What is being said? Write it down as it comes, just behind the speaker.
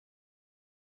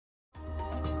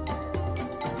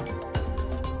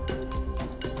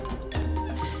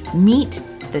Meet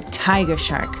the tiger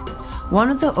shark, one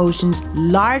of the ocean's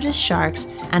largest sharks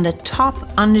and a top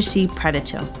undersea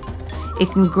predator.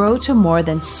 It can grow to more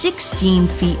than 16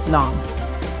 feet long.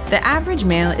 The average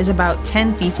male is about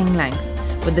 10 feet in length,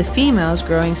 with the females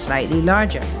growing slightly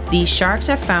larger. These sharks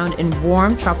are found in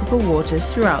warm tropical waters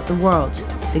throughout the world.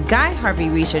 The Guy Harvey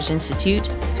Research Institute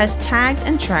has tagged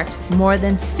and tracked more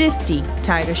than 50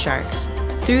 tiger sharks.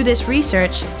 Through this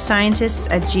research, scientists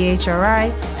at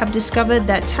GHRI have discovered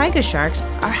that tiger sharks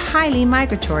are highly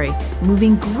migratory,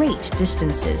 moving great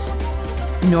distances,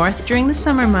 north during the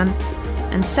summer months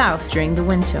and south during the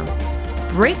winter.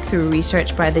 Breakthrough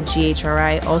research by the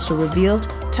GHRI also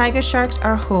revealed tiger sharks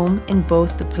are home in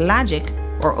both the pelagic,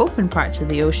 or open parts of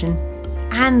the ocean,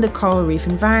 and the coral reef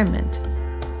environment.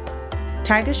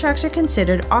 Tiger sharks are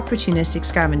considered opportunistic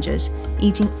scavengers,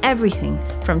 eating everything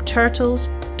from turtles,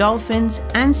 dolphins,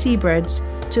 and seabirds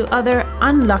to other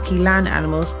unlucky land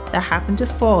animals that happen to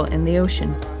fall in the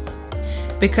ocean.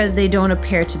 Because they don't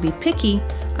appear to be picky,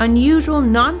 unusual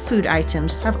non-food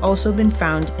items have also been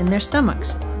found in their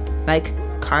stomachs, like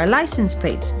car license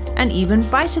plates and even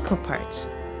bicycle parts.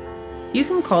 You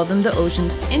can call them the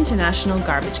ocean's international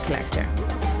garbage collector.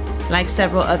 Like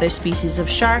several other species of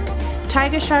shark,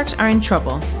 tiger sharks are in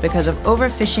trouble because of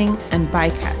overfishing and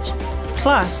bycatch,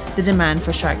 plus the demand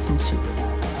for shark fin soup.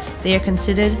 They are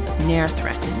considered near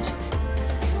threatened.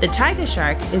 The tiger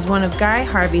shark is one of Guy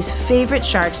Harvey's favorite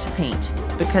sharks to paint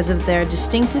because of their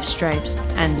distinctive stripes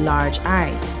and large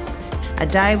eyes. A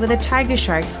dive with a tiger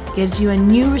shark gives you a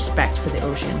new respect for the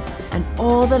ocean and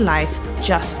all the life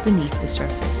just beneath the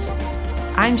surface.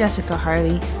 I'm Jessica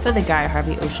Harley for the Guy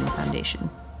Harvey Ocean Foundation.